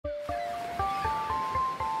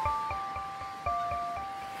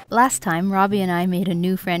Last time, Robbie and I made a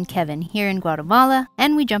new friend Kevin here in Guatemala,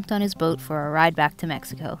 and we jumped on his boat for a ride back to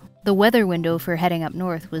Mexico. The weather window for heading up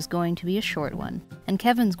north was going to be a short one, and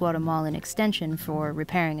Kevin's Guatemalan extension for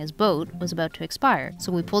repairing his boat was about to expire,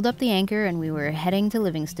 so we pulled up the anchor and we were heading to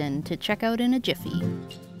Livingston to check out in a jiffy.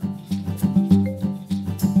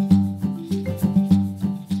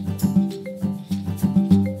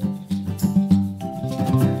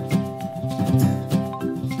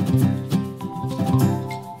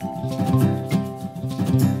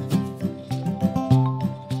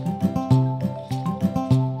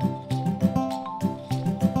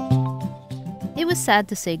 It was sad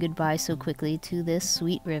to say goodbye so quickly to this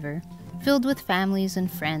sweet river, filled with families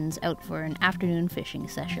and friends out for an afternoon fishing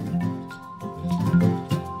session.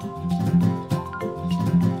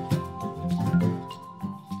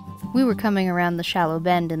 We were coming around the shallow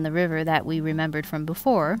bend in the river that we remembered from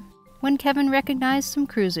before, when Kevin recognized some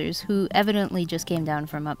cruisers who evidently just came down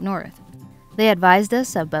from up north. They advised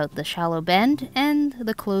us about the shallow bend and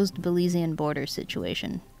the closed Belizean border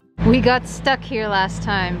situation. We got stuck here last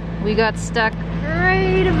time. We got stuck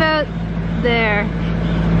right about there.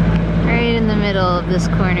 Right in the middle of this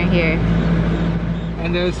corner here.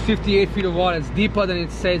 And there's 58 feet of water. It's deeper than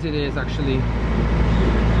it says it is, actually.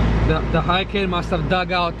 The hurricane must have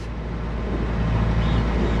dug out.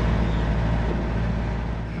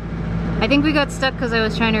 I think we got stuck because I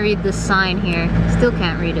was trying to read this sign here. Still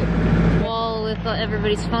can't read it. Wall with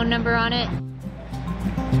everybody's phone number on it.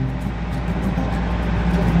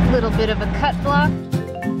 Little bit of a cut block.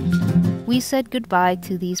 We said goodbye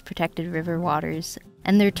to these protected river waters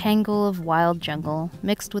and their tangle of wild jungle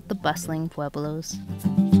mixed with the bustling pueblos.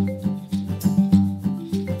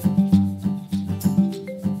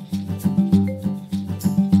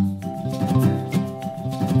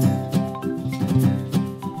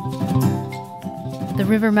 The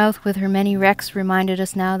river mouth with her many wrecks reminded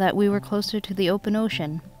us now that we were closer to the open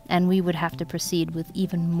ocean, and we would have to proceed with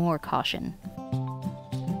even more caution.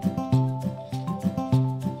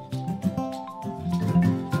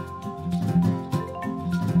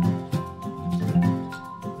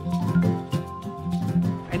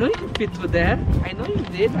 I know you can fit through there. I know you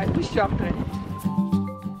did. I pushed you up there.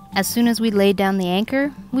 As soon as we laid down the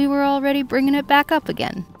anchor, we were already bringing it back up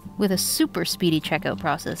again, with a super speedy checkout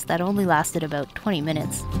process that only lasted about 20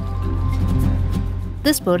 minutes.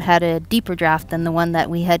 This boat had a deeper draft than the one that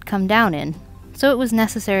we had come down in, so it was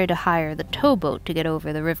necessary to hire the towboat to get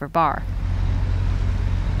over the river bar.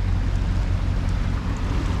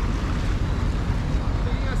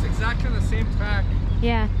 Taking us exactly on the same track.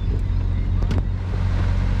 Yeah.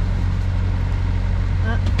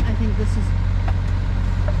 I think this is...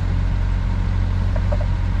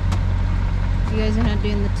 You guys are not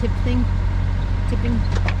doing the tip thing? Tipping?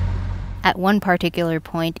 At one particular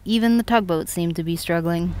point, even the tugboat seemed to be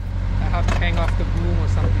struggling. I have to hang off the boom or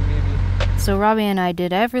something maybe. So Robbie and I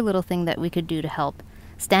did every little thing that we could do to help,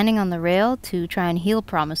 standing on the rail to try and heel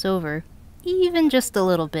Promise over, even just a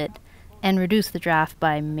little bit, and reduce the draft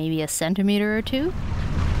by maybe a centimeter or two.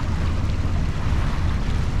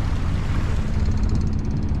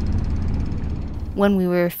 When we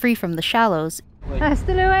were free from the shallows,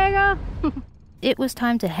 hasta luego! It was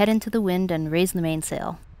time to head into the wind and raise the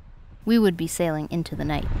mainsail. We would be sailing into the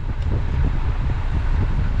night.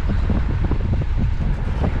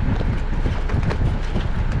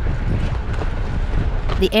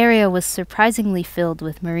 The area was surprisingly filled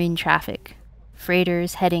with marine traffic,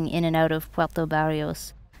 freighters heading in and out of Puerto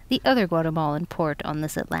Barrios, the other Guatemalan port on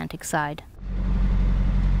this Atlantic side.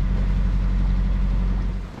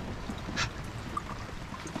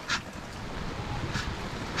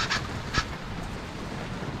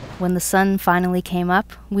 When the sun finally came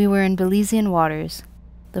up, we were in Belizean waters,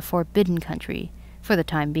 the forbidden country, for the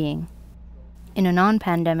time being. In a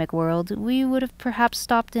non-pandemic world, we would have perhaps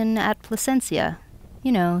stopped in at Placencia.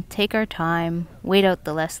 You know, take our time, wait out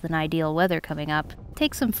the less than ideal weather coming up,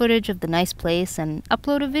 take some footage of the nice place, and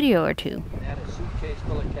upload a video or two. They had a suitcase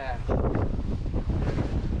full of cash. $10 a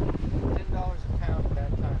pound at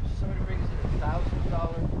that time. Somebody brings in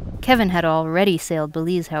 $1,000. Kevin had already sailed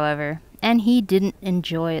Belize, however, and he didn't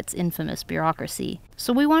enjoy its infamous bureaucracy,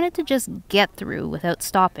 so we wanted to just get through without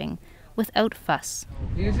stopping, without fuss.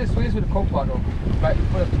 You use this with a Coke bottle. Right,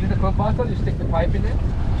 use the Coke bottle, you stick the pipe in it.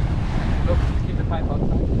 Look, keep the pipe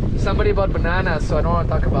outside. Somebody bought bananas, so I don't want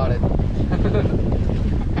to talk about it.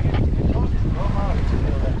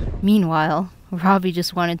 Meanwhile, Robbie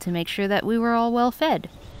just wanted to make sure that we were all well fed.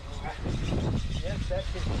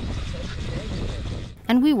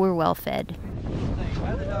 And we were well fed.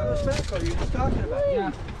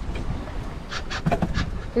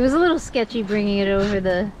 It was a little sketchy bringing it over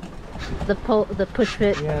the the push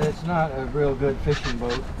fit. Yeah, it's not a real good fishing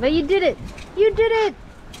boat. But you did it! You did it!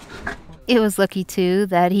 It was lucky, too,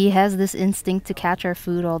 that he has this instinct to catch our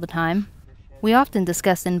food all the time. We often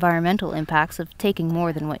discuss environmental impacts of taking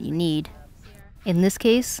more than what you need. In this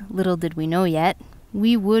case, little did we know yet,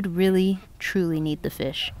 we would really, truly need the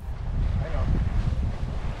fish.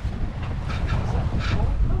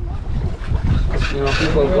 You know,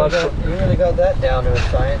 people you really got that down to a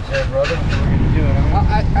science there, brother.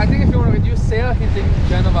 I think if you want to reduce sail, you think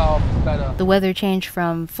Geneva is better. The weather changed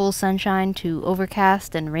from full sunshine to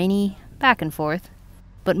overcast and rainy, back and forth.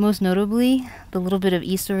 But most notably, the little bit of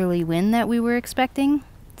easterly wind that we were expecting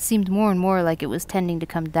seemed more and more like it was tending to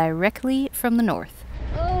come directly from the north.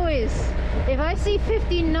 Always. If I see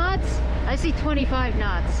 15 knots, I see 25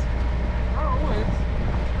 knots.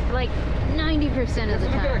 Like 90% of the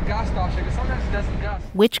time.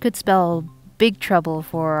 Which could spell big trouble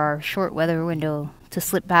for our short weather window to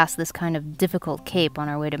slip past this kind of difficult cape on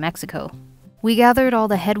our way to Mexico. We gathered all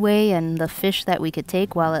the headway and the fish that we could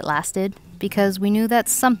take while it lasted, because we knew that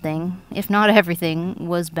something, if not everything,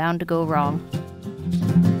 was bound to go wrong.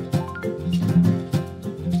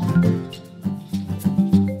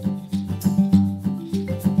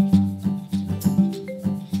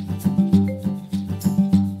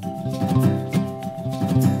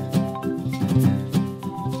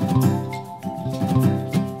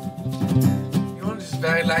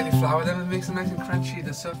 Very lightly flour them and makes them nice and crunchy at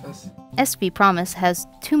the surface. SV Promise has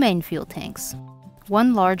two main fuel tanks.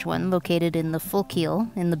 One large one located in the full keel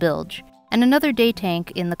in the bilge, and another day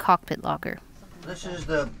tank in the cockpit locker. This is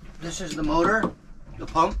the motor, the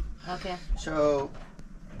pump. Okay. So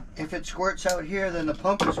if it squirts out here, then the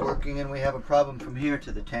pump is working and we have a problem from here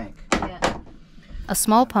to the tank. Yeah. A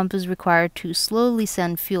small pump is required to slowly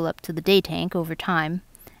send fuel up to the day tank over time,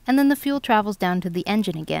 and then the fuel travels down to the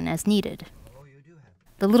engine again as needed.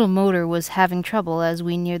 The little motor was having trouble as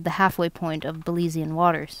we neared the halfway point of Belizean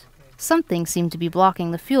waters. Something seemed to be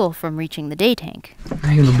blocking the fuel from reaching the day tank.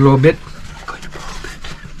 I'm going to blow a bit.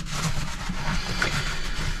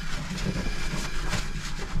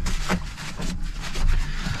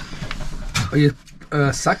 Are you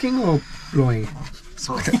sucking or blowing?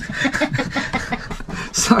 Sorry,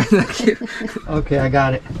 thank you. Okay, I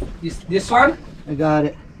got it. This one? I got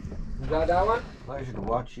it. You got that one? Pleasure to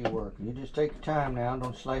watch you work. You just take your time now.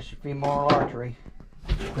 Don't slice your femoral artery.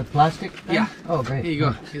 The plastic thing? Yeah. Oh, great. Here you go.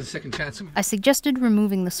 Here's a second chance. I suggested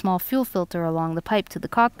removing the small fuel filter along the pipe to the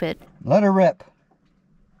cockpit. Let her rip.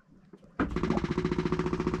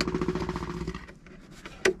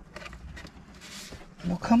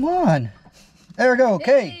 Well, come on. There we go.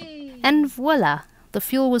 Okay. Hey. And voila, the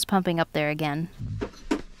fuel was pumping up there again.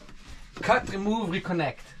 Cut, remove,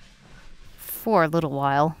 reconnect. For a little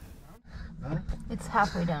while. Huh? It's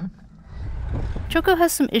halfway done. Choco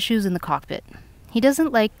has some issues in the cockpit. He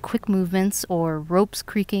doesn't like quick movements or ropes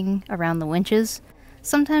creaking around the winches.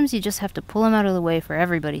 Sometimes you just have to pull him out of the way for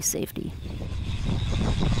everybody's safety. You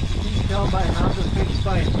can tell by how the fish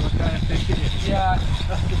bite what kind of fish it is. Yeah.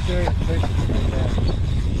 That's the serious fish.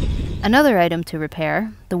 Another item to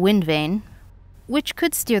repair, the wind vane, which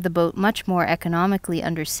could steer the boat much more economically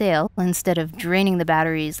under sail instead of draining the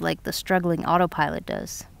batteries like the struggling autopilot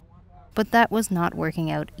does. But that was not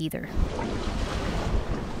working out either.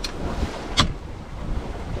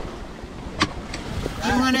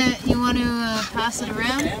 You want to pass it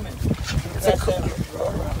around? Let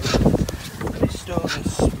me stow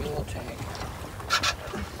this spill tank.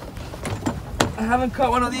 I haven't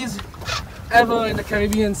caught one of these ever in the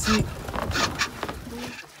Caribbean Sea.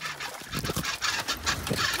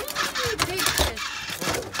 Big fish.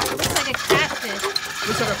 Looks like a catfish.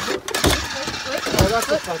 Looks like a... Oh, that's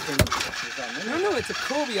a fucking... No, it's a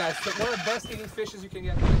cobia. It's like one of the best eating fishes you can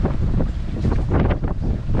get.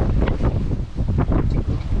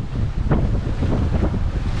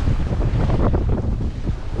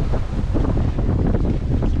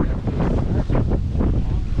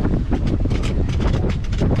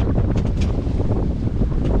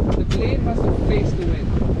 The blade has to face the wind.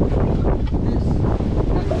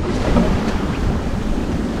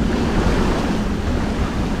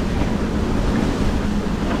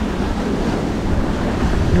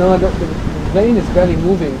 No, the vane is barely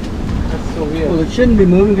moving. That's so weird. Well, it shouldn't be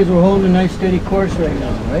moving because we're holding a nice steady course right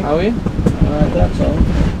now, right? Are we? I thought so.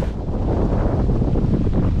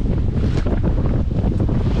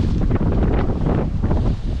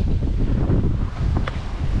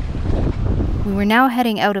 We were now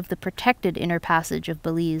heading out of the protected inner passage of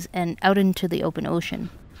Belize and out into the open ocean,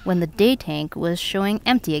 when the day tank was showing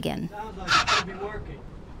empty again. Sounds like it should be working.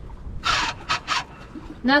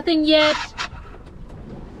 Nothing yet.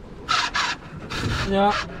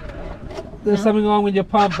 Yeah. there's something wrong with your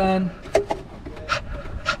pump, man.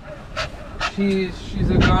 She's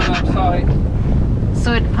a gun, I'm sorry.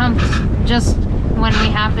 So it pumped just when we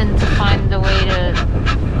happened to find a way to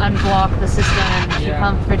unblock the system, and she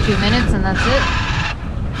pumped for 2 minutes and that's it?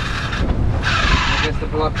 I guess the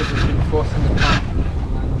blockage has been forcing the pump.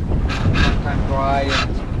 Sometimes dry and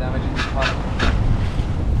it's been damaging the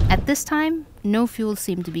pump. At this time, no fuel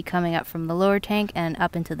seemed to be coming up from the lower tank and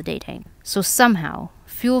up into the day tank. So somehow,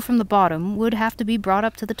 fuel from the bottom would have to be brought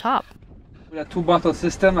up to the top. With a 2-bottle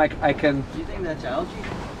system, I can... Do you think that's algae?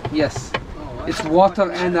 Yes. It's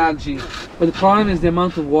water and algae. But the problem is the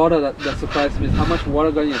amount of water that surprises me is how much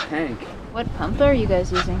water got in your tank. What pump are you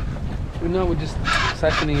guys using? No, we're just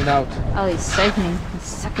siphoning it out. Oh, he's siphoning. He's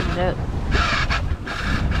sucking it out.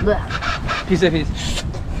 Blech. Piece of piece.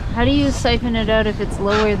 How do you siphon it out if it's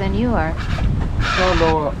lower than you are? No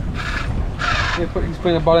lower. He's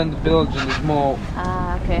putting a bottle in the bilge and there's more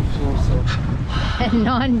okay. fuel, so.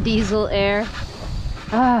 Non-diesel air.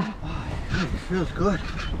 Ah. Oh, it feels good.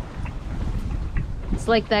 It's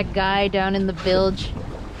like that guy down in the bilge.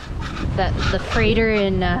 The freighter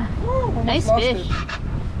in nice fish.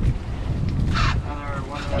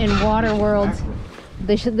 In Waterworld.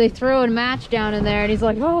 They throw a match down in there and he's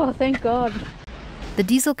like, oh, thank God. The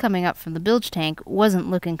diesel coming up from the bilge tank wasn't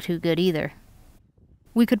looking too good either.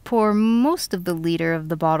 We could pour most of the liter of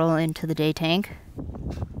the bottle into the day tank,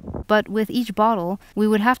 but with each bottle, we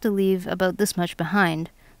would have to leave about this much behind,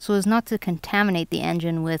 so as not to contaminate the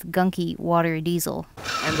engine with gunky, watery diesel.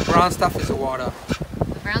 And the brown stuff is the water.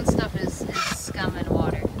 The brown stuff is scum and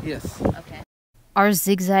water. Yes. Okay. Our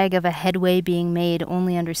zigzag of a headway being made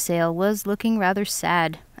only under sail was looking rather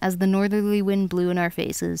sad, as the northerly wind blew in our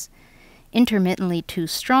faces. Intermittently too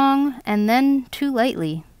strong, and then too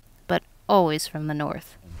lightly, but always from the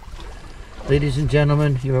north. Ladies and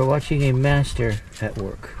gentlemen, you are watching a master at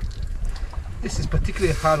work. This is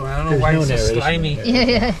particularly hard one. I don't know why it's so slimy.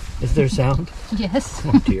 Yeah. Is there sound? Yes.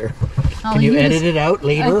 Oh dear. Can you edit it out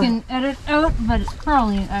later? I can edit out, but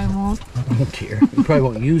probably I won't. Oh dear. You probably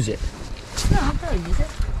won't use it. No, I'll probably use it.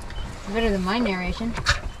 It's better than my narration.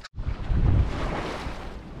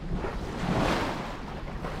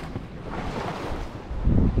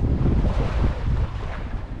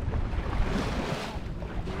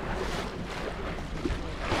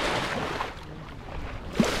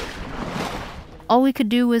 All we could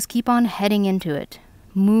do was keep on heading into it,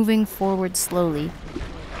 moving forward slowly,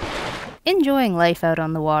 enjoying life out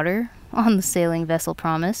on the water, on the sailing vessel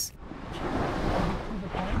Promise.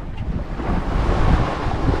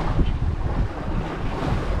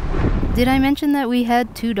 Did I mention that we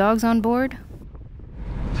had 2 dogs on board?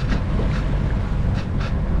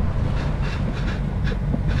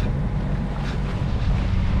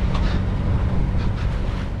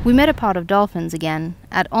 We met a pod of dolphins again,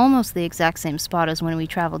 at almost the exact same spot as when we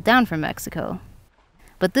traveled down from Mexico.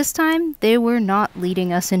 But this time, they were not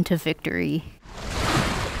leading us into victory.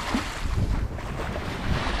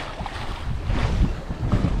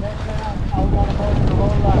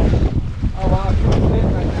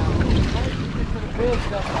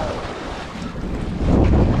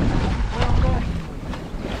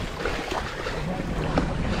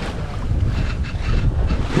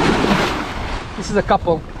 This is a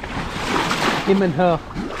couple. Him and her.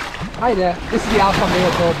 Hi there. This is the alpha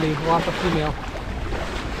male probably, the alpha female.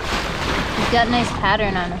 He's got a nice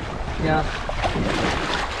pattern on him. Yeah.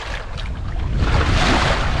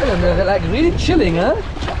 I don't know, they're like really chilling, huh?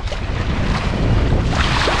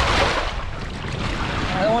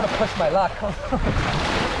 I don't want to push my luck.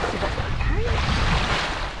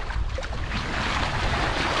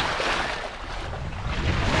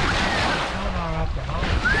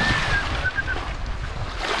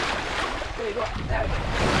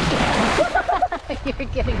 You're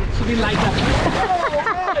getting it. Should be like that.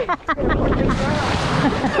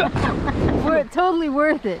 Totally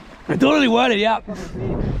worth it. Totally worth it, yeah.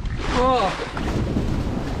 Oh.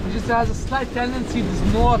 It just has a slight tendency this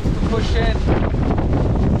north to push in.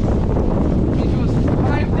 If it was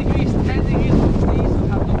 5 degrees, 10 degrees, these would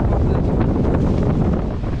have no problem.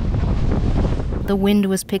 The wind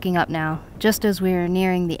was picking up now, just as we were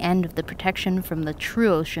nearing the end of the protection from the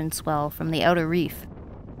true ocean swell from the outer reef.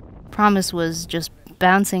 Promise was just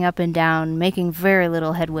bouncing up and down, making very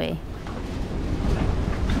little headway.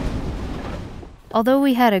 Although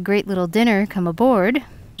we had a great little dinner come aboard,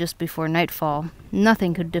 just before nightfall,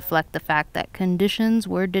 nothing could deflect the fact that conditions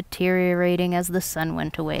were deteriorating as the sun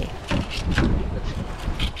went away.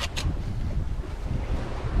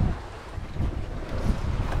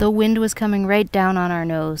 The wind was coming right down on our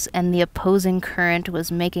nose, and the opposing current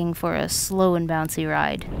was making for a slow and bouncy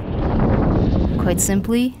ride. Quite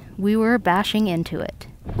simply, we were bashing into it.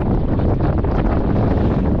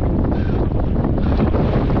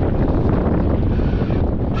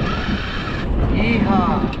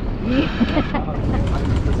 Yeehaw!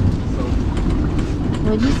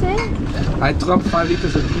 What'd you say? I dropped 5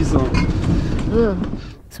 liters of diesel. Ugh.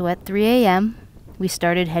 So at 3 a.m., we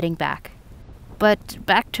started heading back. But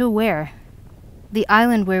back to where? The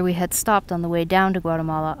island where we had stopped on the way down to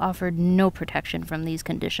Guatemala offered no protection from these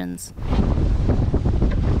conditions.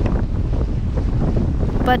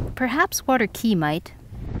 But perhaps Water Key might.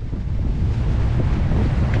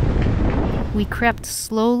 We crept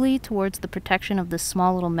slowly towards the protection of this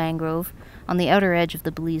small little mangrove on the outer edge of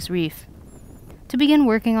the Belize Reef to begin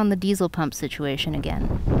working on the diesel pump situation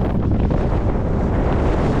again.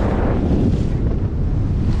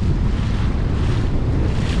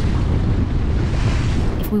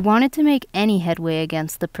 If we wanted to make any headway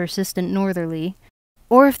against the persistent northerly,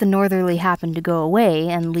 or if the northerly happened to go away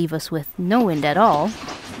and leave us with no wind at all,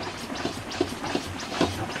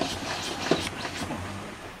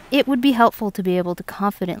 it would be helpful to be able to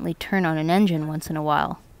confidently turn on an engine once in a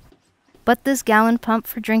while. But this gallon pump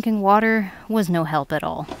for drinking water was no help at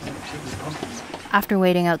all. After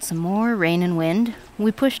waiting out some more rain and wind,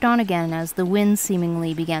 we pushed on again as the wind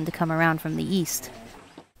seemingly began to come around from the east.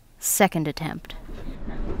 Second attempt.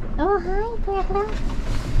 Oh, hi, Peppa.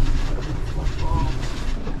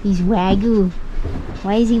 He's waggle.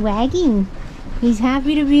 Why is he wagging? He's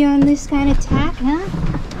happy to be on this kind of tack, huh?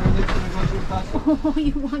 Oh,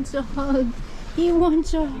 he wants a hug. He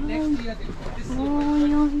wants a hug.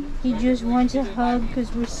 Oh, he just wants a hug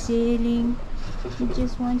because we're sailing. He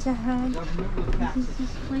just wants a hug. He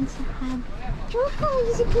just wants a hug. Oh,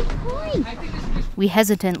 he's a good boy. We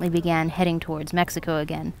hesitantly began heading towards Mexico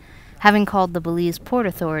again, having called the Belize Port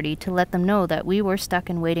Authority to let them know that we were stuck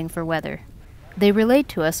and waiting for weather. They relayed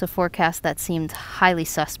to us a forecast that seemed highly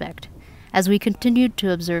suspect, as we continued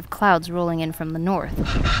to observe clouds rolling in from the north.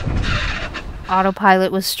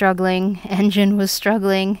 Autopilot was struggling, engine was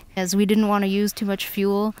struggling, as we didn't want to use too much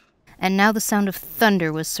fuel, and now the sound of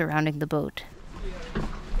thunder was surrounding the boat.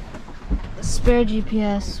 Spare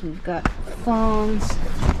GPS, we've got phones,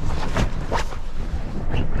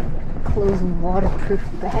 clothes and waterproof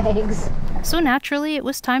bags. So naturally, it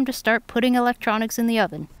was time to start putting electronics in the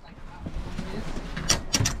oven.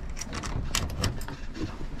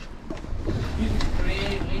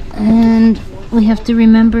 And we have to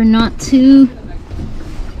remember not to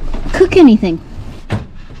cook anything.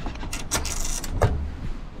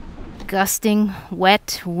 Gusting,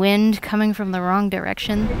 wet wind coming from the wrong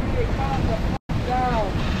direction.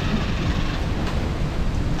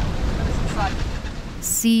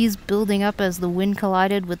 Seas building up as the wind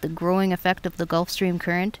collided with the growing effect of the Gulf Stream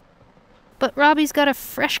current. But Robbie's got a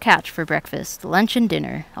fresh catch for breakfast, lunch and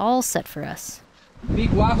dinner, all set for us.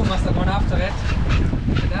 Big wahoo must have gone after it.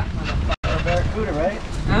 That motherfucker. Or a barracuda, right?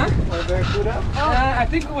 Huh? Or a barracuda? I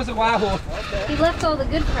think it was a wahoo. Okay. He left all the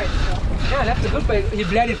good parts though. Yeah, that's a good part. He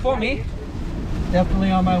bled it for me.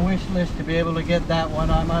 Definitely on my wish list to be able to get that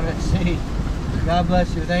one. I'm out at sea. God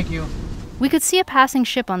bless you. Thank you. We could see a passing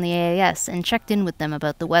ship on the AAS and checked in with them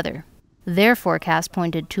about the weather. Their forecast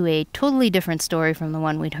pointed to a totally different story from the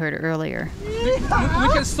one we'd heard earlier. We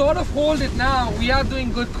can sort of hold it now. We are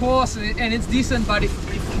doing good course and it's decent, but if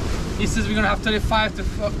he says we're gonna have 35 to...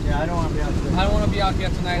 Yeah, I don't want to be out there. I don't want to be out here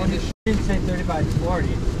tonight. Well, he didn't say 35 to 40.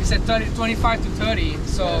 He said 25 to 30,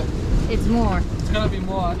 so It's more. it's gonna be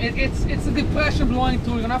more. It's a depression blowing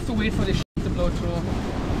through. We're gonna have to wait for this shit to blow through.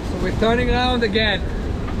 So we're turning around again.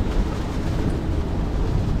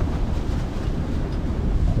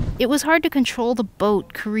 It was hard to control the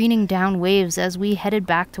boat careening down waves as we headed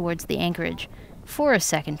back towards the anchorage, for a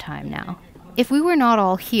second time now. If we were not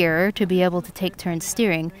all here to be able to take turns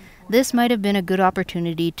steering, this might have been a good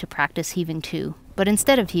opportunity to practice heaving to. But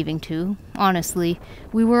instead of heaving to, honestly,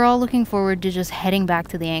 we were all looking forward to just heading back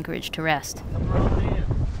to the anchorage to rest.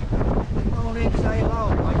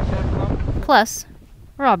 Plus,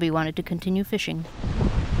 Robbie wanted to continue fishing.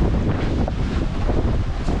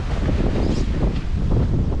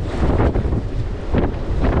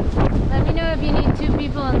 Let me know if you need 2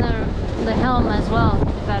 people in the helm as well,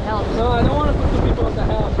 if that helps. No, I don't want to put 2 people on the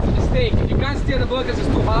helm. It's a mistake. If you can't steer the boat because it's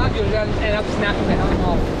too hard, you'll end up snapping the helm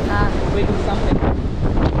off. Breaking something.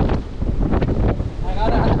 I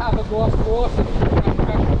gotta have a Gulf course and have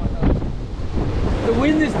pressure on us. The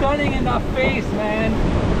wind is turning in our face, man.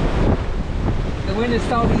 The wind is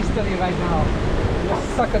southeasterly right now. You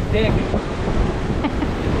suck a dick.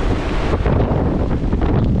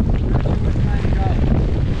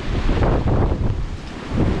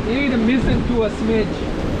 Maybe the mizzen to a smidge.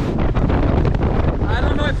 I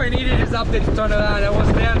don't know if if I needed this update to turn around. I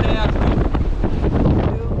was there.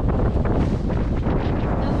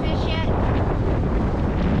 No fish yet?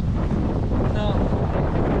 No.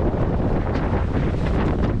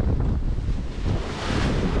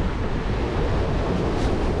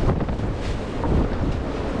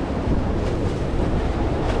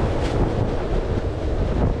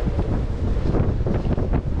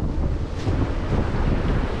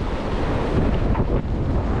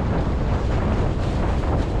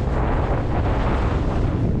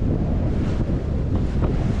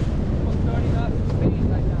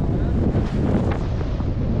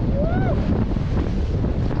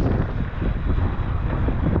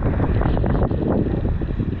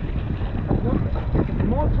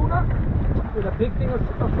 With a big thing of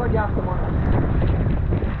sargassum on it.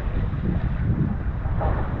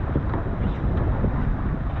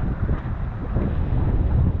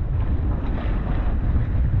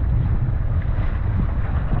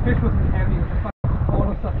 Fish wasn't heavy, it was a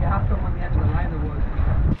all of sargassum on the end of the line there was.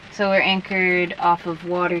 So we're anchored off of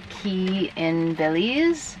Water Key in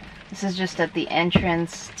Belize. This is just at the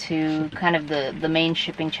entrance to kind of the main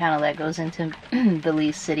shipping channel that goes into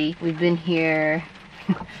Belize City. We've been here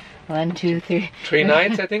 1, 2, 3. 3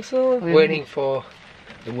 nights, I think so, waiting for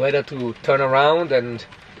the weather to turn around, and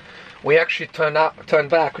we actually turned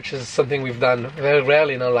back, which is something we've done very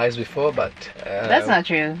rarely in our lives before, but... That's not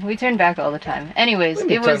true. We turn back all the time. Anyways,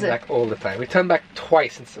 we turn back all the time. We turned back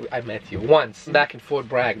twice since I met you. Once, back in Fort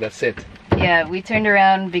Bragg, that's it. Yeah, we turned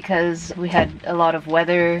around because we had a lot of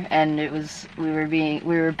weather, and we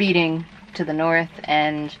were beating to the north,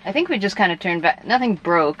 and I think we just kind of turned back. Nothing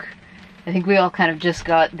broke. I think we all kind of just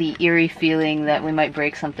got the eerie feeling that we might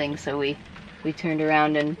break something, so we turned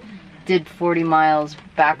around and did 40 miles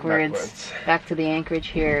backwards back to the anchorage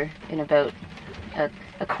here in about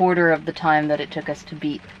a quarter of the time that it took us to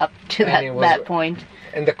beat up to that point.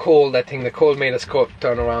 And the cold made us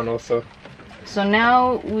turn around also. So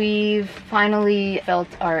now we've finally felt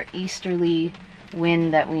our easterly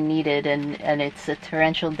wind that we needed, and it's a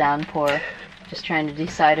torrential downpour. Just trying to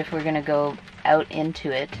decide if we're gonna go out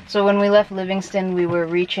into it. So when we left Livingston, we were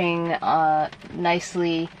reaching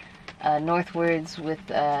nicely northwards with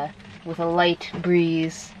a light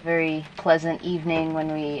breeze. Very pleasant evening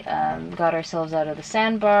when we got ourselves out of the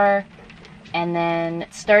sandbar, and then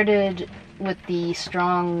started with the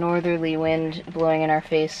strong northerly wind blowing in our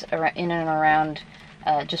face in and around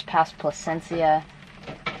just past Placencia.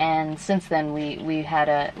 And since then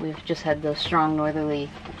we've just had the strong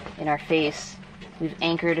northerly in our face. We've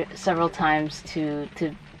anchored several times to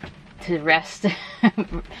rest,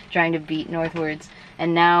 trying to beat northwards.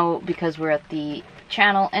 And now, because we're at the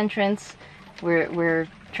channel entrance, we're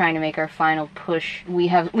trying to make our final push.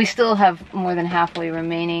 We still have more than halfway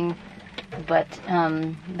remaining, but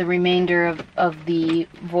the remainder of the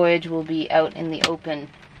voyage will be out in the open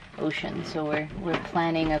ocean. So we're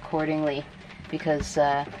planning accordingly, because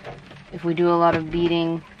if we do a lot of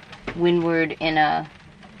beating windward in a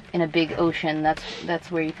big ocean,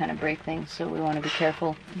 that's where you kind of break things, so we want to be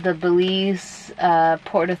careful. The Belize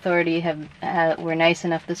Port Authority were nice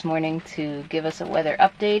enough this morning to give us a weather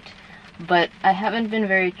update, but I haven't been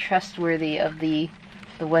very trustworthy of the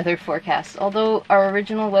weather forecast. Although our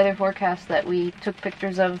original weather forecast that we took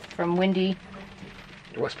pictures of from Windy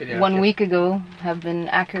 1 week ago have been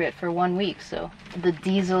accurate for 1 week, so the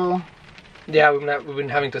diesel... Yeah, we've been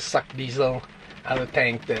having to suck diesel out of the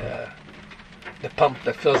tank. The pump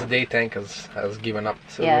that fills the day tank has given up,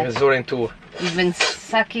 so we're resorting to... We've been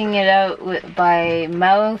sucking it out by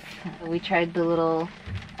mouth. We tried the little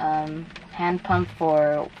hand pump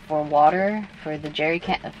for water, for the jerry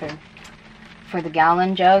can, for the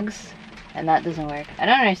gallon jugs, and that doesn't work. I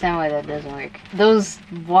don't understand why that doesn't work. Those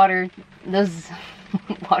water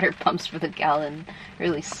pumps for the gallon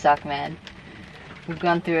really suck, man. We've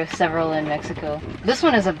gone through several in Mexico. This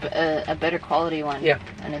one is a better quality one,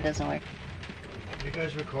 and it doesn't work. You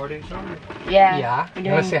guys recording something? Yeah. Yeah.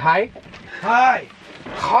 You want to say hi? Hi!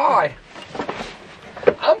 Hi!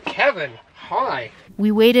 I'm Kevin. Hi!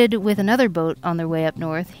 We waited with another boat on their way up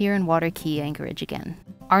north, here in Water Key anchorage again.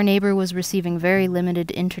 Our neighbor was receiving very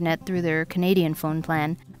limited internet through their Canadian phone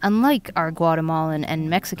plan, unlike our Guatemalan and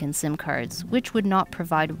Mexican SIM cards, which would not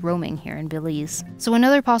provide roaming here in Belize. So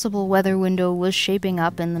another possible weather window was shaping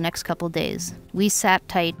up in the next couple days. We sat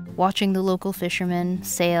tight, watching the local fishermen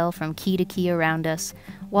sail from key to key around us,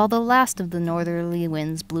 while the last of the northerly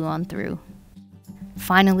winds blew on through.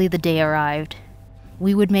 Finally the day arrived.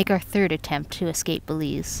 We would make our third attempt to escape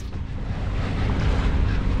Belize.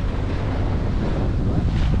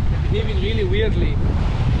 Behaving really weirdly.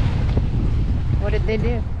 What did they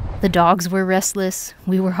do? The dogs were restless.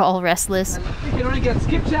 We were all restless. You can only get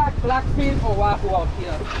skipjack, blackfin, or wahoo out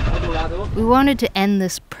here. Eldorado. We wanted to end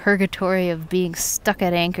this purgatory of being stuck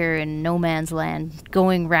at anchor in no man's land,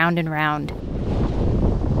 going round and round.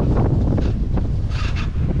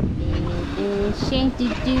 Baby shank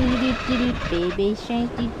doo doo doo doo doo, baby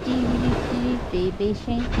shank doo doo doo doo, baby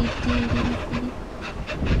shank doo doo doo doo.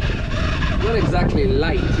 Not exactly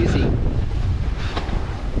light, is he?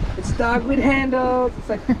 It's dog with handles. It's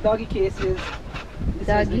like doggy cases.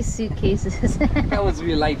 Doggy suitcases. That one's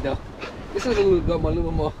really light though. This one's a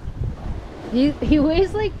little more. He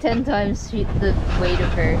weighs like 10 times the weight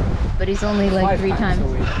of her, but he's only like 3 times.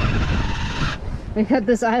 We got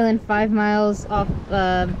this island 5 miles off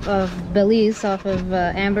of Belize, off of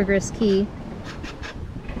Ambergris Key.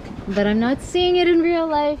 But I'm not seeing it in real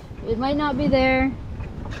life. It might not be there.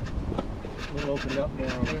 We'll open it up more.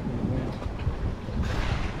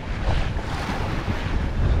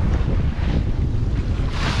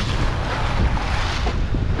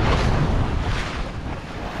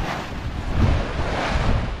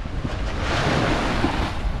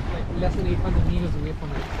 Less than 800 meters away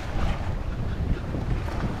from it.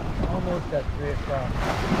 Almost at 3 o'clock.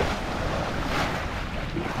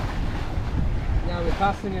 Yeah, we're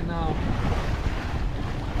passing it now.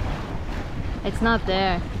 It's not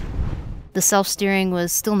there. The self-steering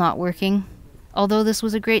was still not working. Although this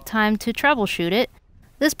was a great time to troubleshoot it,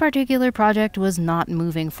 this particular project was not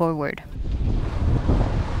moving forward.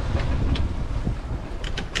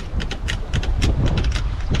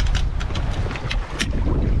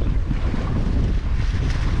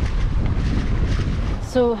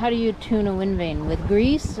 So how do you tune a wind vane? With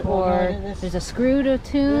grease, or there's a screw to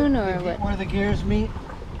tune, or what? Where the gears meet,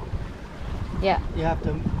 Yeah. you have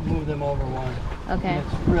to move them over one. Okay. And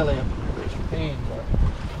it's really a pain, but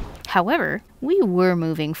However, we were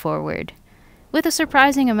moving forward. With a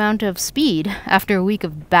surprising amount of speed after a week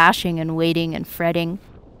of bashing and waiting and fretting.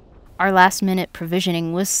 Our last-minute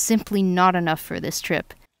provisioning was simply not enough for this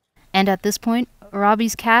trip. And at this point,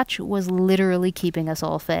 Robbie's catch was literally keeping us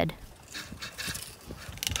all fed.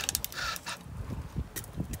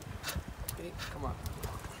 Okay, come on.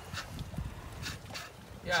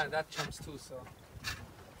 Yeah, that jumps too, so.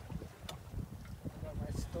 I got my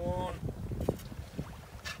stone.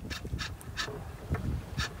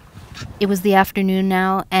 It was the afternoon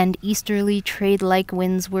now, and easterly trade-like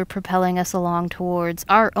winds were propelling us along towards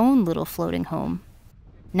our own little floating home.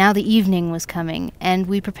 Now the evening was coming, and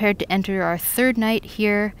we prepared to enter our 3rd night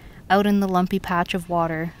here, out in the lumpy patch of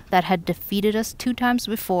water that had defeated us 2 times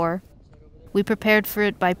before. We prepared for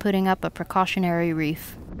it by putting up a precautionary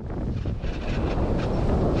reef.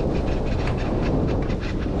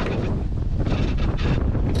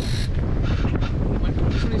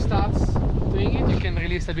 When it starts doing it, you can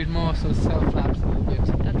release a bit more, so self-flaps a little bit.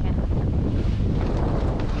 Okay.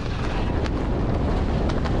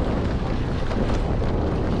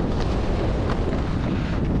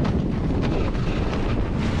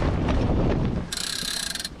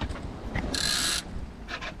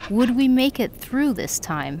 Would we make it through this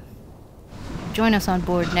time? Join us on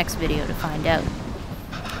board next video to find out.